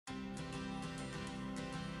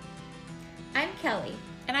I'm Kelly.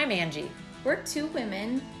 And I'm Angie. We're two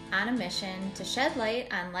women on a mission to shed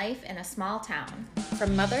light on life in a small town.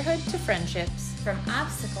 From motherhood to friendships, from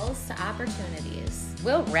obstacles to opportunities.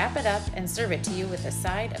 We'll wrap it up and serve it to you with a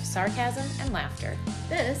side of sarcasm and laughter.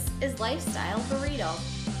 This is Lifestyle Burrito.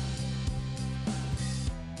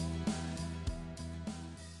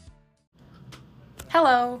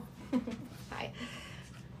 Hello. Hi.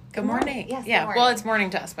 Good morning. Yes, yeah, good morning. Well, it's morning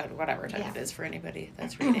to us, but whatever time it is for anybody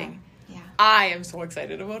that's reading. Yeah. I am so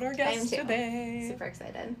excited about our I am guests too. today. Super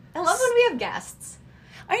excited. I love when we have guests.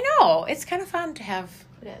 I know. It's kind of fun to have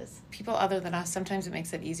It is. people other than us. Sometimes it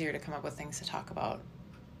makes it easier to come up with things to talk about,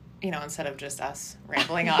 instead of just us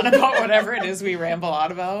rambling on about whatever it is we ramble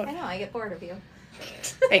on about. I know, I get bored of you.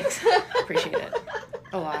 Thanks. Appreciate it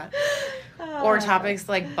a lot. Or topics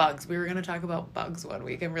like bugs. We were going to talk about bugs one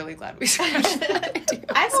week. I'm really glad we scratched that idea.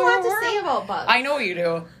 I have a lot to say about bugs. I know you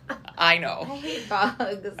do. I know. I hate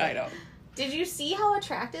bugs. I know. Did you see how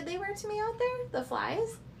attracted they were to me out there? The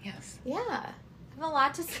flies? Yes. Yeah. I have a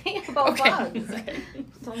lot to say about bugs. Okay.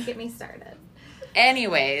 Don't get me started.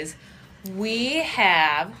 Anyways, we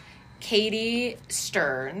have Katie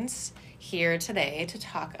Stearns here today to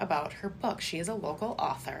talk about her book. She is a local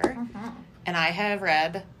author. Mm-hmm. And I have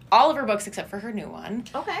read all of her books except for her new one.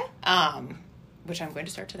 Okay. Which I'm going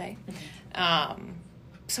to start today.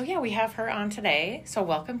 So yeah, we have her on today. So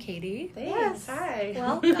welcome, Katie. Yes. Hi.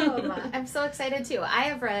 Welcome. I'm so excited too. I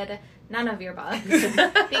have read none of your books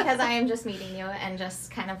because I am just meeting you and just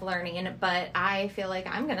kind of learning. But I feel like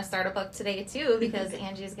I'm going to start a book today too because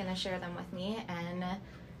Angie's going to share them with me, and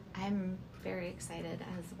I'm very excited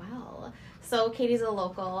as well. So Katie's a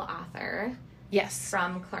local author. Yes.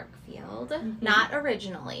 From Clarkfield. Not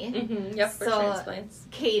originally. Mm-hmm. Yep, for transplants.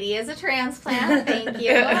 Katie is a transplant, thank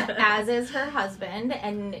you, as is her husband.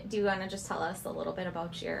 And do you want to just tell us a little bit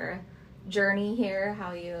about your journey here,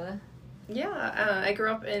 how you... Yeah, I grew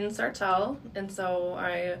up in Sartell, and so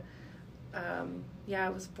I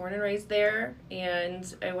was born and raised there,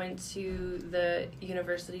 and I went to the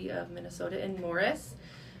University of Minnesota in Morris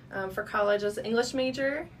for college as an English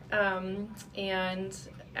major, and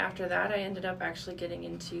after that I ended up actually getting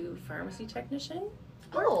into pharmacy technician.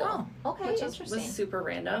 Oh, okay, which interesting. was super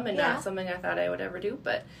random and not something I thought I would ever do,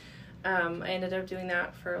 but I ended up doing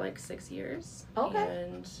that for like 6 years. Okay.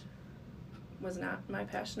 And was not my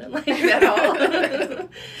passion in life at all.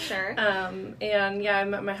 Sure. And yeah, I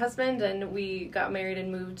met my husband and we got married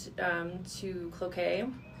and moved to Cloquet.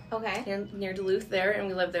 Okay. Near Duluth there, and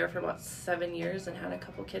we lived there for about 7 years and had a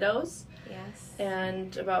couple kiddos. Yes.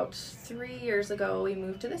 And about 3 years ago, we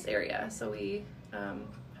moved to this area. So we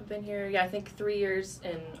have been here, I think 3 years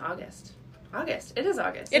in August. It is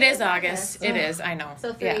August. It is August. It is, I know.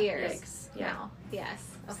 So 3 years. Yikes. Yeah. Now. Yes.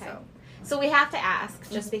 Okay. So we have to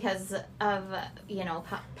ask, just because of,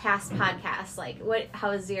 past podcasts, like,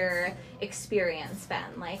 how has your experience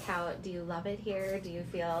been? Like, how, do you love it here? Do you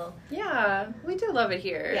feel... Yeah, we do love it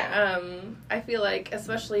here. Yeah. I feel like,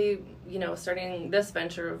 especially, starting this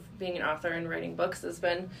venture of being an author and writing books has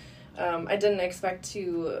been, I didn't expect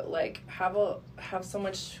to, have so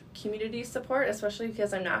much community support, especially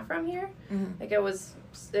because I'm not from here. Mm-hmm.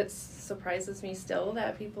 It surprises me still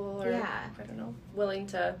that people are, Yeah. willing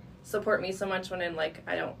to support me so much when I'm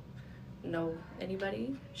I don't know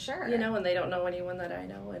anybody. Sure. And they don't know anyone that I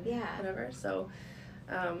know and whatever. So,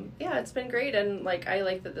 it's been great. And I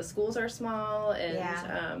like that the schools are small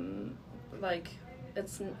and,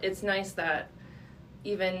 it's nice that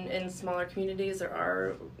even in smaller communities there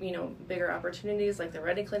are, bigger opportunities like the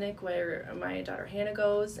Ready Clinic where my daughter Hannah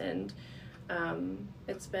goes. And,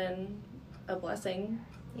 it's been a blessing.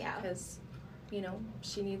 Yeah. Because,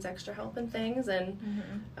 she needs extra help and things, and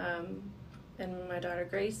and my daughter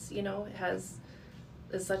Grace,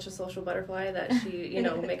 is such a social butterfly that she,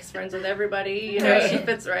 makes friends with everybody. She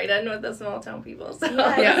fits right in with the small town people. So.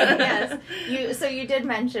 Yes. You did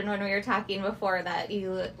mention when we were talking before that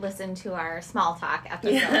you listened to our small talk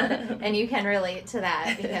episode, and you can relate to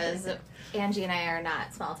that because Angie and I are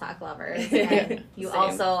not small talk lovers, and you Same.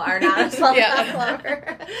 also are not a small talk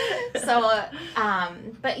lover. So,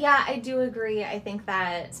 but yeah, I do agree. I think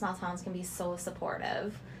that small towns can be so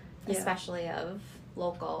supportive, especially of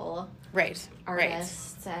local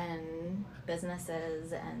artists and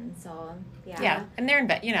businesses, and so and they're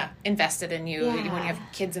invested in you when you have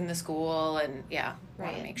kids in the school, and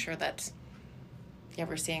want to make sure that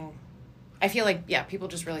we're seeing. I feel like people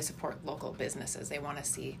just really support local businesses. They want to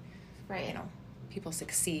see people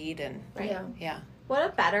succeed, and what a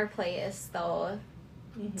better place though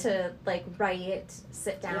to write,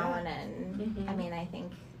 sit down, and I mean, I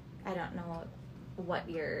think, I don't know what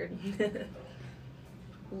your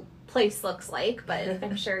place looks like, but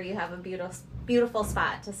I'm sure you have a beautiful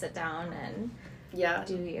spot to sit down and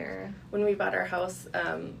do your... When we bought our house,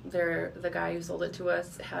 the guy who sold it to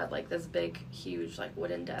us had like this big, huge like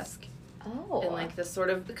wooden desk. Oh. And like this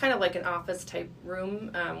sort of kind of like an office type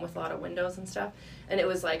room with a lot of windows and stuff. And it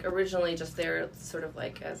was like originally just there sort of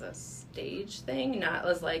like as a stage thing, not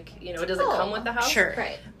as like, you know, it doesn't come with the house. Sure.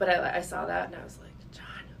 Right. But I saw that and I was like,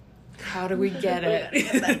 John, how do we get it? We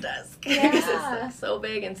gotta get that desk. Yeah. It's like so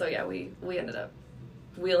big. And so we ended up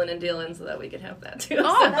wheeling and dealing so that we could have that too.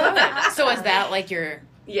 Oh, so is that like your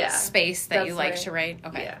space that you like to write?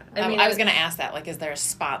 Okay. Yeah. I was going to ask that. Like, is there a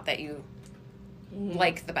spot that you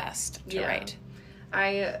like the best to write?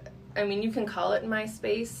 I mean, you can call it my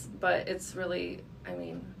space, but it's really,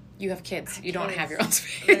 you have kids. You don't have your own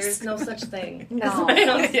space. There's no such thing as my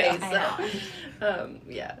own space.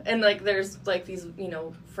 And like there's like these, you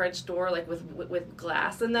know, French door like with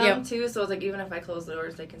glass in them too. So it's like even if I close the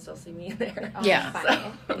doors, they can still see me in there. Oh,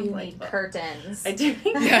 funny. So, you need curtains. I do.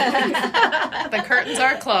 The curtains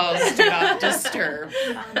are closed. Do not disturb.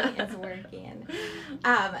 Mommy is working.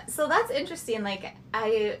 So that's interesting. Like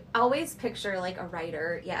I always picture like a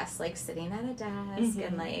writer, like sitting at a desk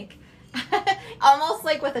and like almost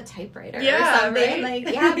like with a typewriter or something. Right? Like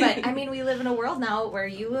but I mean we live in a world now where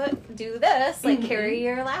you do this, like carry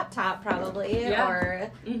your laptop probably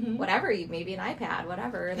or whatever, maybe an iPad,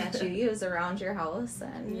 whatever that you use around your house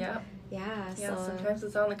and so sometimes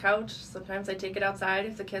it's on the couch, sometimes I take it outside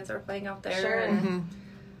if the kids are playing out there. Sure. And,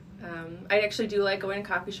 I actually do like going to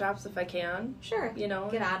coffee shops if I can. Sure. You know,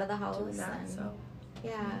 get out of the house. Doing that, and, so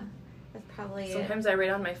that's probably. Sometimes I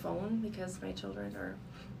write on my phone because my children are.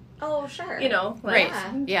 Oh, sure. You know, like,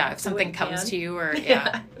 if something comes to you or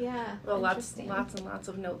well, lots and lots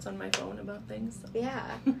of notes on my phone about things. So. Yeah.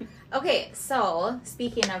 Okay, so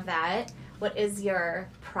speaking of that, what is your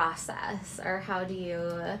process, or how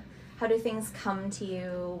do things come to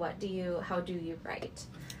you? How do you write?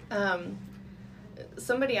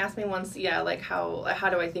 Somebody asked me once, like how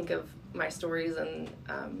do I think of my stories and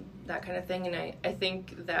that kind of thing, and I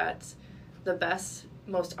think that the best,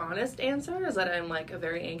 most honest answer is that I'm like a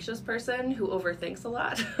very anxious person who overthinks a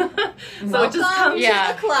lot. So it just comes to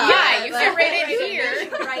the club. Yeah, you fit right in here.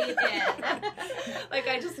 Right in. Like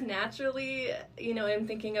I just naturally, you know, am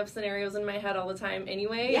thinking of scenarios in my head all the time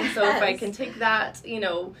anyway. Yes. And so if I can take that, you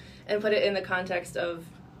know, and put it in the context of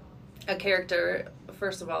a character,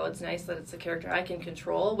 first of all, it's nice that it's a character I can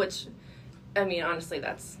control, which, I mean, honestly,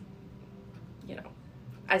 that's, you know,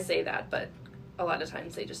 I say that, but a lot of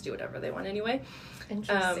times they just do whatever they want anyway.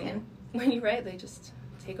 Interesting. When you write, they just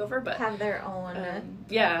take over, but have their own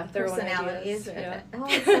their personalities. Own ideas. Oh,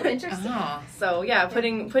 it's so interesting.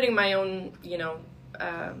 So putting my own, you know,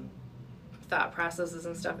 thought processes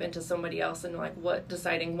and stuff into somebody else, and like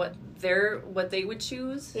deciding what they would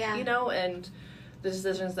choose, you know, and the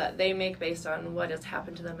decisions that they make based on what has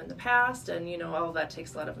happened to them in the past, and you know, all of that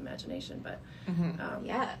takes a lot of imagination. But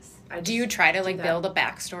yes, do you try to like build a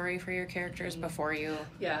backstory for your characters before you?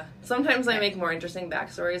 Yeah, sometimes I make more interesting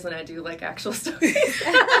backstories than I do like actual stories.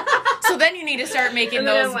 So then you need to start making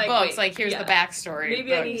those books. Wait, like here's the backstory.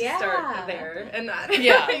 Maybe I need to start there and not.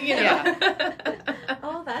 You know.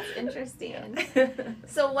 Oh, that's interesting.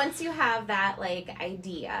 So once you have that like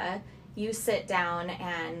idea, you sit down,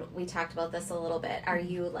 and we talked about this a little bit. Are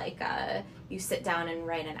you like you sit down and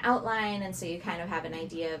write an outline, and so you kind of have an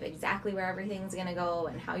idea of exactly where everything's going to go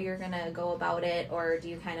and how you're going to go about it, or do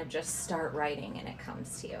you kind of just start writing and it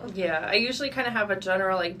comes to you? Yeah, I usually kind of have a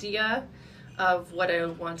general idea of what I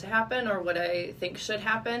want to happen or what I think should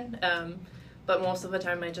happen, but most of the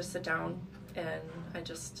time I just sit down and I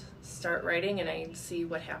just start writing and I see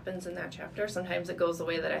what happens in that chapter. Sometimes it goes the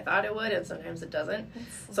way that I thought it would, and sometimes it doesn't.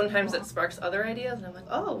 Sometimes it sparks other ideas, and I'm like,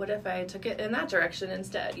 oh, what if I took it in that direction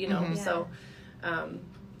instead, you know? Mm-hmm. So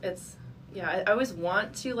it's, I always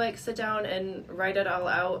want to, like, sit down and write it all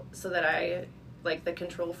out so that I, like, the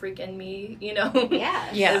control freak in me, you know,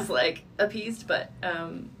 is, like, appeased, but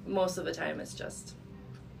most of the time it's just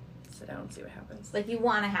sit down and see what happens. Like, you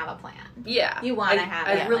want to have a plan. Yeah. You want to have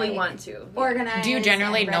it. I really want to. Organize. Do you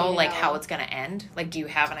generally know, like, how it's going to end? Like, do you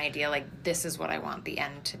have an idea, like, this is what I want the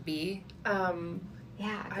end to be? I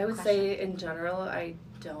would say, in general, I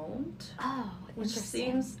don't. Oh, which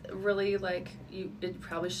seems really like it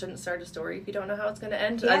probably shouldn't start a story if you don't know how it's going to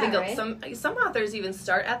end. Yeah, I think some authors even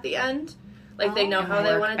start at the end. Like, they know how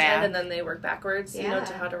they want it to end, and then they work backwards, you know,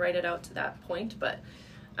 to how to write it out to that point. But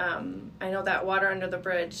I know that Water Under the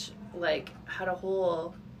Bridge, like, had a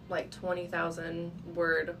whole, like, 20,000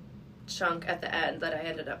 word chunk at the end that I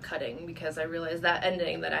ended up cutting because I realized that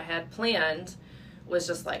ending that I had planned was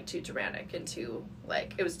just like too dramatic and too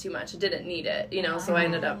like it was too much. It didn't need it, you know. So I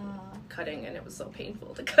ended up cutting, and it was so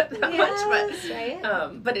painful to cut that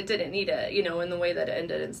much, but it didn't need it, you know. And the way that it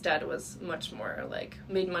ended instead was much more like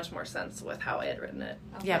made much more sense with how I had written it.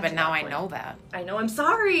 Yeah, but now I know that. I know. I'm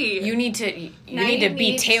sorry. You need to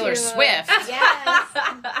be Taylor Swift. Yes.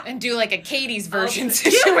 And do like a Katie's version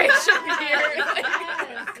situation here. Like,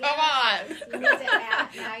 come on. You need to add,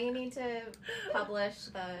 now you need to publish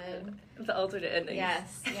the alternate ending.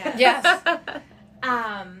 Yes. Yes.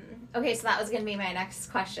 Okay, so that was going to be my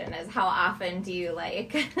next question is how often do you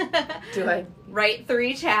like do I write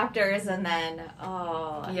 3 chapters and then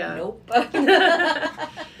nope.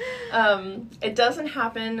 It doesn't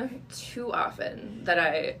happen too often that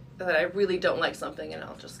I really don't like something and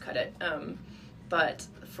I'll just cut it. But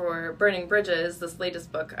for Burning Bridges, this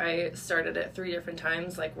latest book, I started it 3 different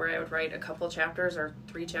times, like where I would write a couple chapters or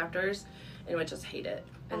 3 chapters and would just hate it.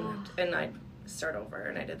 And I'd start over,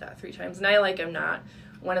 and I did that 3 times. And I'm not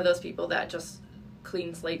one of those people that just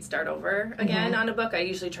clean slate start over again on a book. I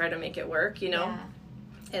usually try to make it work, you know?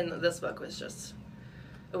 Yeah. And this book was just,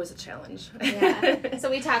 it was a challenge. Yeah.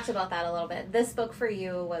 So we talked about that a little bit. This book for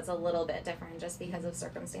you was a little bit different just because of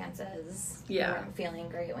circumstances. Yeah. You weren't feeling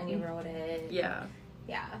great when you wrote it. Yeah.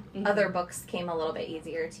 Yeah. Mm-hmm. Other books came a little bit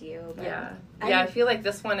easier to you. But I feel like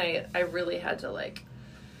this one I really had to like,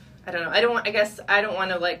 I don't know. I guess I don't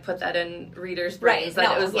want to like put that in readers' brains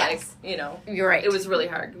that it was like, you know, you're right. It was really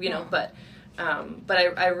hard, you know, but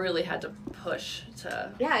I really had to push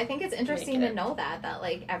to. Yeah, I think it's interesting to know that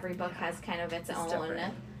like every book has kind of its own.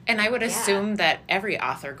 Different. And I would assume that every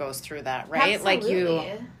author goes through that, right? Absolutely.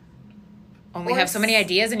 Like you only have so many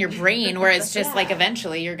ideas in your brain where it's just like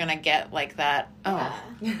eventually you're going to get like that,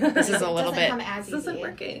 this is a little bit, this isn't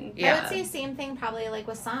working. Yeah. I would say same thing probably like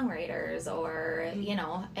with songwriters or, you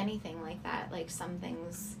know, anything like that. Like some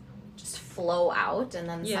things just flow out and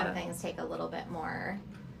then some things take a little bit more.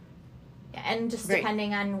 Yeah, and just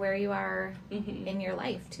depending on where you are in your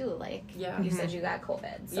life too. Like you said you got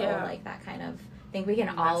COVID. So like that kind of, I think we can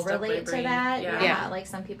all relate to that. Yeah. Like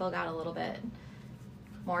some people got a little bit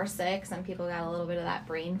more sick. Some people got a little bit of that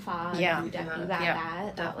brain fog. Yeah. You got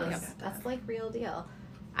that. That's like real deal.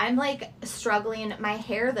 I'm like struggling. My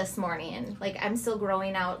hair this morning, like I'm still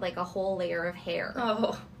growing out like a whole layer of hair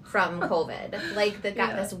from COVID. Like that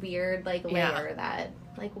got this weird like layer that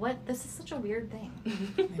like what? This is such a weird thing.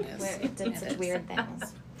 Where it did such weird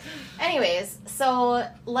things. Anyways, so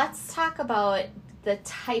let's talk about the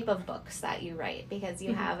type of books that you write because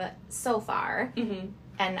you have so far.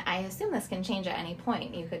 And I assume this can change at any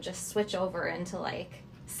point. You could just switch over into, like,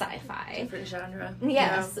 sci-fi. Different genre.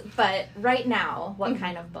 Yes, but right now, what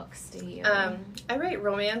kind of books do you... I write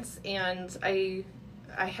romance, and I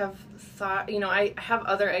have thought... You know, I have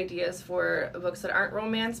other ideas for books that aren't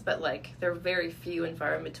romance, but, like, they're very few and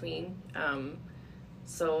far in between.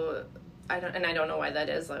 So... I don't know why that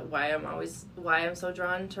is, like why I'm so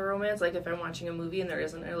drawn to romance. Like if I'm watching a movie and there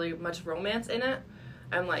isn't really much romance in it,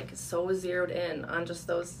 I'm like so zeroed in on just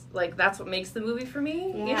those, like that's what makes the movie for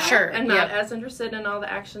me. You know? Sure. I'm not as interested in all the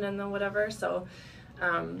action and the whatever. So,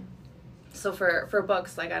 so for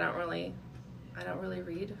books, like I don't really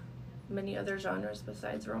read many other genres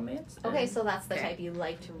besides romance. Okay, so that's the type you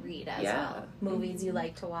like to read as well. Movies you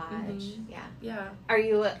like to watch. Yeah. Are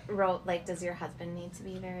you like? Does your husband need to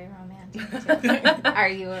be very romantic? Are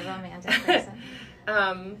you a romantic person?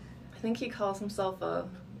 I think he calls himself a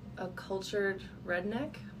cultured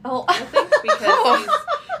redneck. Oh, I think because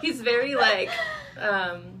he's very like.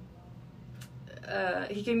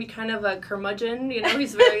 He can be kind of a curmudgeon, you know.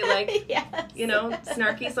 He's very like, you know,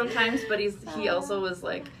 snarky sometimes, but he also was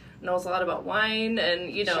like. Knows a lot about wine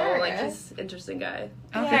and, you know, like he's an interesting guy.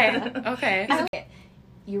 Okay.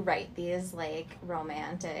 You write these, like,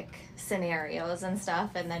 romantic scenarios and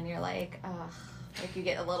stuff, and then you're like, ugh, like you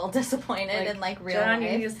get a little disappointed in, like, real John,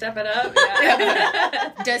 life. you need to step it up.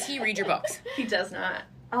 Yeah. Does he read your books? He does not.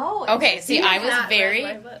 Oh. Okay, see, I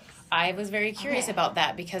was very curious about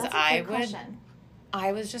that because question.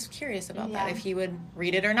 I was just curious about that, if he would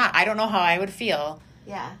read it or not. I don't know how I would feel.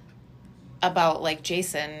 Yeah. About like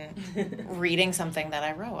Jason reading something that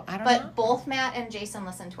I wrote. I don't know. But both Matt and Jason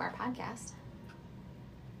listen to our podcast.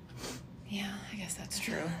 Yeah, I guess that's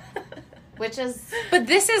true. Which is... But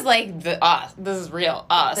this is like the us. This is real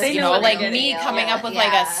us. You know, like me coming up with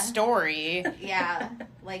like a story. Yeah.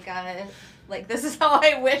 Like this is how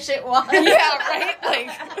I wish it was. Yeah, right? Like...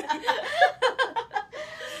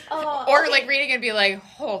 Or like reading and be like,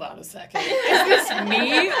 hold on a second, is this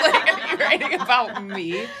me? Like, are you writing about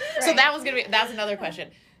me? Right. So that's another question.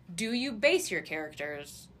 Do you base your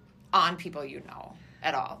characters on people you know?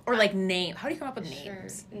 at all? Or like name? How do you come up with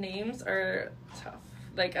names? Sure. Names are tough.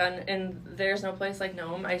 Like in There's No Place Like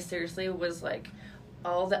Nome, I seriously was like,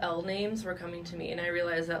 all the L names were coming to me, and I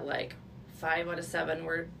realized that like 5 out of 7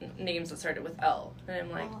 were names that started with L, and I'm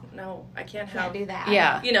like, no, I can't do that.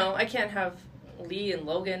 Yeah, you know, I can't have Lee and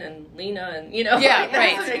Logan and Lena and, you know, yeah, like,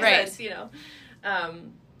 right, sense, you know.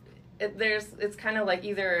 It's kind of like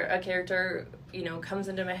either a character, you know, comes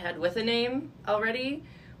into my head with a name already,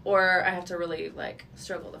 or I have to really like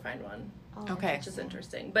struggle to find one. Okay, Which is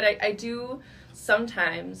interesting. But I do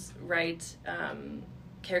sometimes write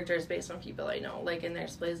characters based on people I know. Like in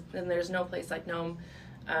There's No Place Like Nome,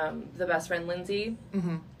 the best friend Lindsay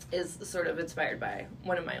is sort of inspired by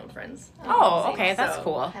one of my own friends. Oh, Lindsay. okay, that's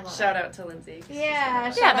cool. Shout out to Lindsay.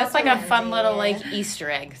 Yeah, that's like a fun little like Easter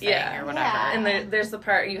egg thing or whatever. Yeah. And there's the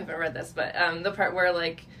part, you haven't read this, but the part where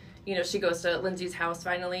like, you know, she goes to Lindsay's house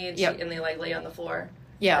finally, and and they like lay on the floor.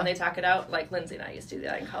 Yeah. And they talk it out. Like Lindsay and I used to do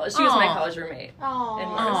that in college. She was my college roommate.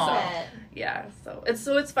 Oh, yeah, so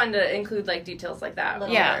it's fun to include like details like that.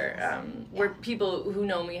 Where people who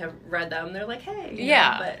know me have read them. They're like, hey.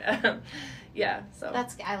 So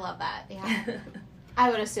I love that. Yeah.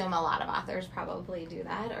 I would assume a lot of authors probably do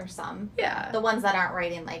that, or some. Yeah. The ones that aren't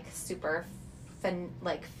writing like super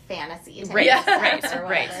fantasy type right, stuff or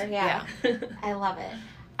whatever. Yeah. I love it.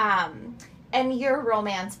 And your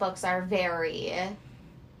romance books are very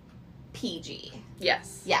PG.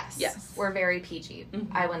 Yes. We're very PG.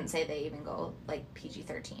 Mm-hmm. I wouldn't say they even go like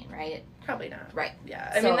PG-13, right? Probably not. Right.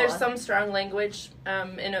 Yeah. I mean, there's some strong language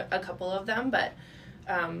in a couple of them, but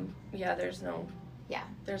there's no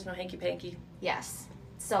hanky panky. Yes.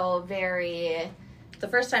 So very. The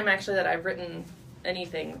first time actually that I've written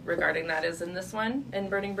anything regarding that is in this one, in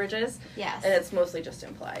Burning Bridges. Yes. And it's mostly just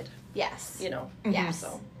implied. Yes. You know. Yes.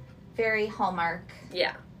 So. Very Hallmark.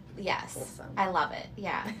 Yeah. Yes, awesome. I love it.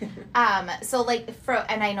 Yeah. So like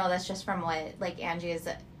and I know that's just from what like Angie has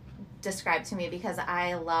described to me, because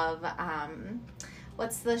I love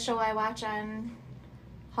what's the show I watch on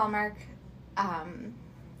Hallmark?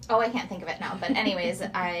 I can't think of it now. But anyways,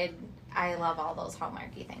 I love all those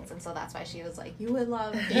Hallmarky things, and so that's why she was like, you would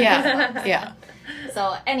love. Yeah.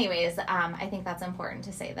 So anyways, I think that's important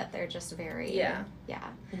to say that they're just very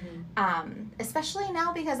Mm-hmm. Especially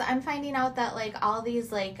now, because I'm finding out that like all these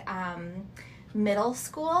like middle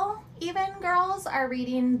school even girls are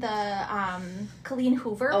reading the Colleen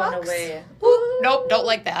Hoover books. Oh, no way. Nope, don't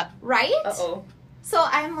like that. Right? Uh-oh. So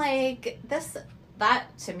I'm like,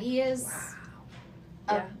 that to me is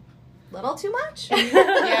a little too much.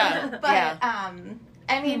 But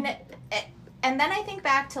I mean, and then I think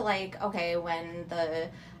back to like, okay, when the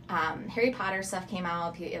Harry Potter stuff came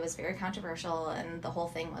out, it was very controversial, and the whole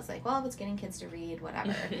thing was like, well, it's getting kids to read,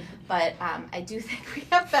 whatever. But I do think we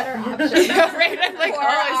have better options. Right? I'm like,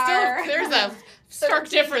 there's a stark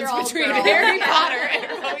difference between Harry Potter and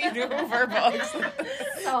Colleen Hoover books.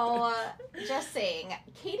 So, just saying,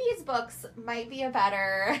 Katie's books might be a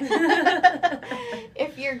better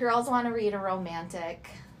if your girls want to read a romantic,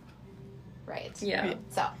 right? Yeah.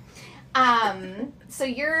 So. So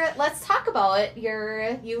let's talk about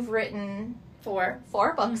you've written 4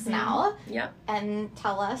 books now. Yeah. And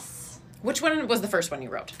tell us. Which one was the first one you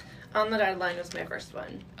wrote? On the Dotted Line was my first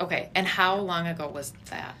one. Okay. And how long ago was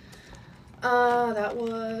that? That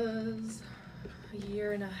was a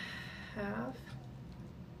year and a half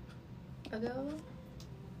ago.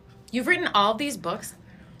 You've written all these books?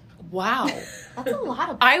 Wow. That's a lot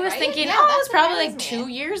of books, I was right? thinking, it's probably like 2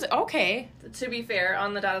 years. Okay. To be fair,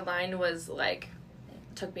 On the Dotted Line was like,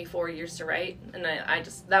 took me 4 years to write, and I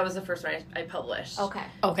just, that was the first one I published. Okay.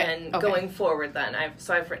 And going forward then,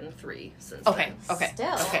 I've written 3 since then. Still,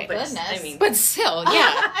 but, goodness. I mean, but still,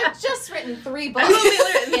 yeah. I've just written 3 books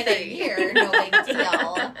in a year, no big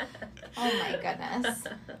deal. Oh my goodness.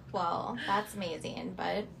 Well, that's amazing,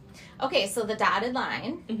 but... Okay, so The Dotted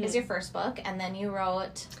Line is your first book, and then you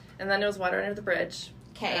wrote... And then it was Water Under the Bridge.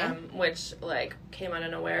 Okay. Which, like, came out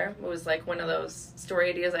of nowhere. It was, like, one of those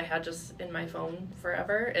story ideas I had just in my phone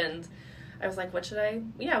forever. And I was like, what should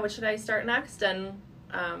I start next? And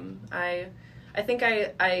I think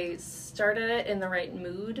I started it in the right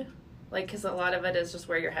mood. Like, because a lot of it is just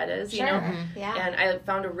where your head is, you know? Mm-hmm. Yeah. And I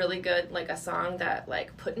found a really good, like, a song that,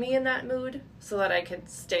 like, put me in that mood so that I could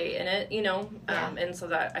stay in it, you know? And so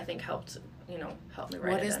that, I think, helped me write it.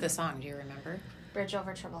 What is the song? Do you remember? Bridge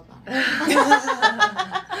Over Troubled Water.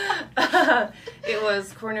 It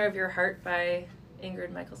was Corner of Your Heart by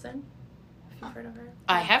Ingrid Michaelson. you've heard of her.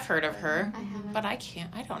 I have heard of her, I haven't. but I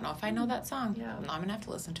don't know if I know that song. Yeah. No, I'm going to have to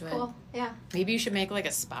listen to it. Cool. Yeah. Maybe you should make like a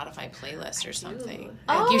Spotify playlist or something.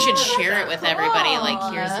 Oh, Like, you should share it that's with everybody. cool.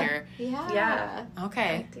 Like, here's your... Yeah.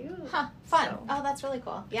 Okay. I do. Huh. Fun. So. Oh, that's really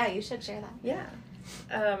cool. Yeah, you should share that. Yeah.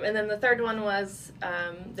 And then the third one was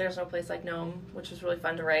There's No Place Like Nome, which was really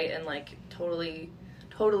fun to write and like totally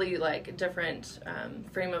like different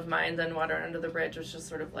frame of mind than Water Under the Bridge, which is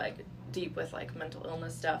sort of like deep with like mental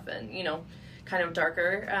illness stuff and, you know, kind of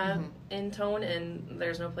darker in tone. And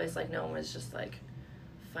There's No Place Like Nome is just like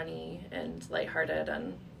funny and lighthearted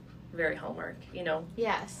and very Hallmark, you know.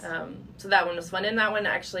 Yes. So that one was fun, and that one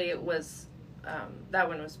actually was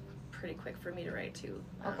pretty quick for me to write too.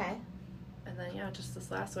 Okay. And then just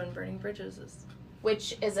this last one, Burning Bridges, is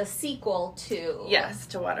which is a sequel to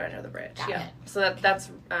to Water Under the Bridge. Got it. So that's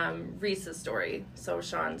Reese's story. So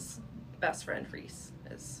Sean's best friend Reese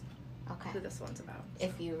is who this one's about.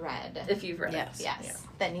 If you read. If you've read yes. it. Yes.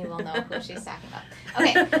 Then you will know who she's talking about.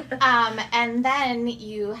 Okay. And then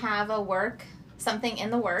you have something in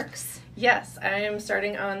the works. Yes, I am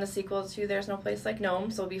starting on the sequel to There's No Place Like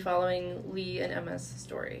Nome, so we'll be following Lee and Emma's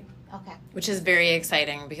story. Okay. Which is very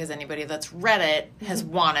exciting because anybody that's read it has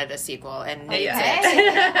wanted a sequel and needs Okay.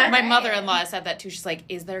 it. My mother-in-law said that too. She's like,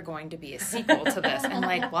 is there going to be a sequel to this? And I'm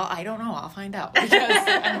like, well, I don't know. I'll find out. Because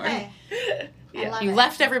you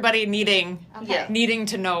left everybody needing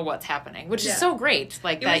to know what's happening, which is so great.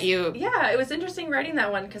 Like it was interesting writing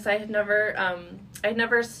that one because I had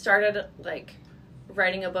never started like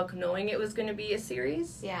writing a book knowing it was going to be a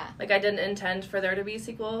series. Yeah. Like I didn't intend for there to be a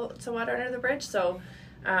sequel to Water Under the Bridge, so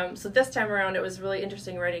this time around it was really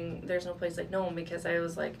interesting writing There's No Place Like Nome because I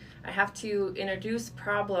was like, I have to introduce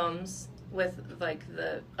problems with like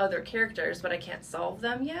the other characters, but I can't solve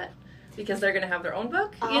them yet because they're going to have their own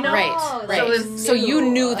book, you know? Right. So you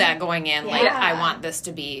knew that going in, like, I want this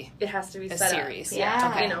to be it has to be a set series. Up.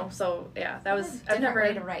 Yeah. Okay. You know, so that was, I've never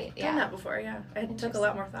way to write. done that before, I took a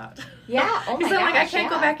lot more thought. Yeah, oh my gosh, like, I can't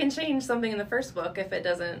go back and change something in the first book if it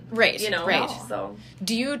doesn't, you know? Right. So.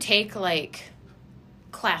 Do you take, like,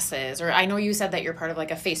 classes, or I know you said that you're part of,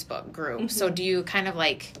 like, a Facebook group, so do you kind of,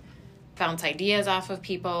 like, bounce ideas off of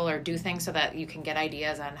people or do things so that you can get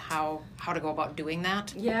ideas on how to go about doing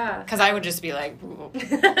that? Yeah. Because I would just be like,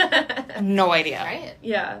 no idea. Right.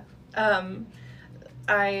 Yeah.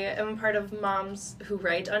 I am part of Moms Who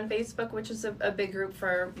Write on Facebook, which is a big group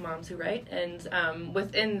for moms who write. And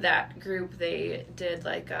within that group, they did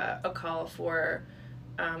like a call for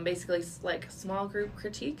basically like small group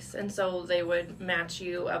critiques. And so they would match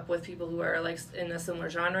you up with people who are like in a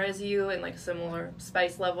similar genre as you and like similar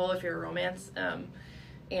spice level if you're a romance.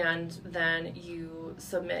 And then you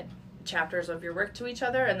submit chapters of your work to each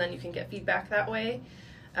other and then you can get feedback that way.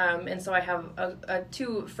 And so I have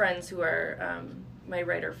two friends who are my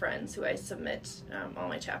writer friends who I submit all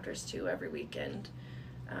my chapters to every week, and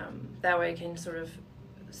that way I can sort of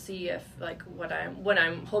see if like what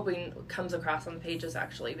I'm hoping comes across on the page is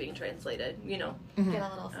actually being translated, you know. Mm-hmm. Get a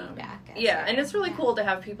little feedback. And it's really cool to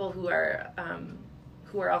have people who are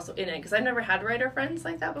also in it because I've never had writer friends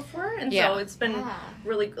like that before, and so it's been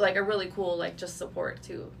really like a really cool like just support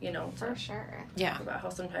too, you know. For sure. Talk about how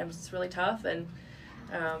sometimes it's really tough and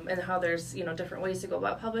how there's, you know, different ways to go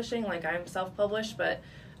about publishing. Like I'm self-published, but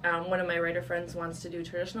one of my writer friends wants to do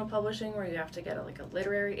traditional publishing where you have to get a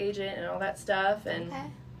literary agent and all that stuff. And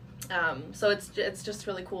so it's just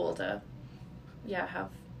really cool to have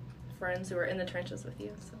friends who are in the trenches with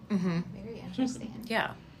you. So. Very interesting.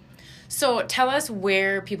 Yeah. So tell us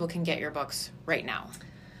where people can get your books right now.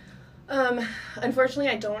 Unfortunately,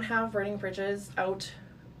 I don't have Burning Bridges out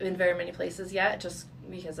in very many places yet, just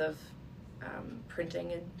because of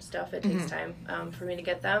printing and stuff. It takes time for me to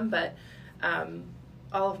get them, but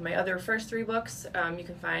all of my other first three books you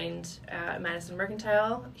can find at Madison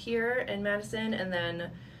Mercantile here in Madison, and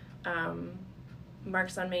then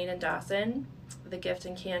Marks on Main and Dawson, The Gift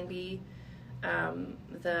in Canby,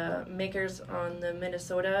 the Makers on the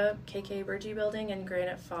Minnesota KK Burgee Building in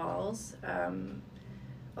Granite Falls,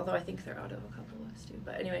 although I think they're out of a couple of us too,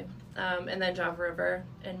 but anyway, and then Java River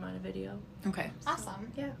in Montevideo. Okay.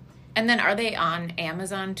 Awesome. Yeah. And then are they on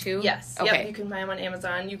Amazon too? Yes. Okay. Yep, you can buy them on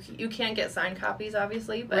Amazon. You can't get signed copies,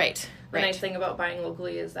 obviously, but the nice thing about buying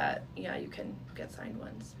locally is that, you can get signed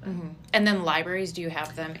ones. And then libraries, do you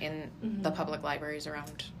have them in the public libraries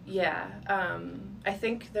around? Yeah. I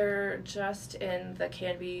think they're just in the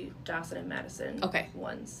Canby, Dawson, and Madison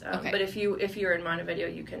ones. But if you're in Montevideo,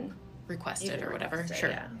 you can request it or whatever. Sure.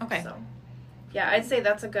 Yeah. Okay. So, I'd say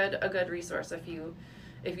that's a good resource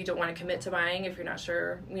if you don't want to commit to buying, if you're not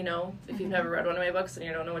sure, if you've never read one of my books and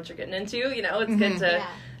you don't know what you're getting into, it's good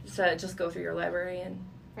to just go through your library and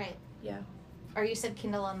or you said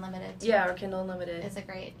Kindle Unlimited too. Yeah, or Kindle Unlimited. Is it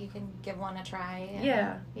great? You can give one a try.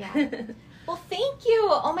 Yeah. Well, thank you.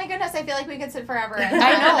 Oh my goodness, I feel like we could sit forever.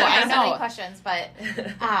 I know. So many questions, but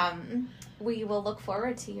we will look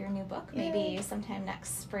forward to your new book maybe sometime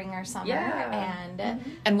next spring or summer. Yeah.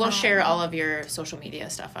 And we'll share all of your social media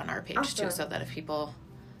stuff on our page too, so that if people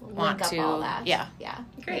want link up to, all that. yeah,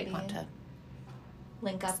 great. Maybe want to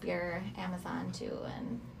link up your Amazon too,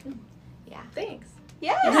 and Thanks.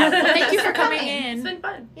 Yeah. Thank you for coming in. It's been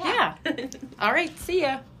fun. Yeah. All right. See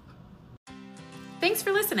ya. Thanks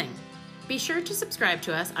for listening. Be sure to subscribe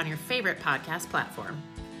to us on your favorite podcast platform.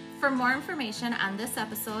 For more information on this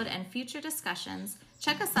episode and future discussions,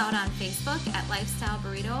 check us out on Facebook at Lifestyle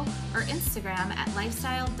Burrito or Instagram at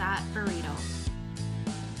lifestyle.burrito.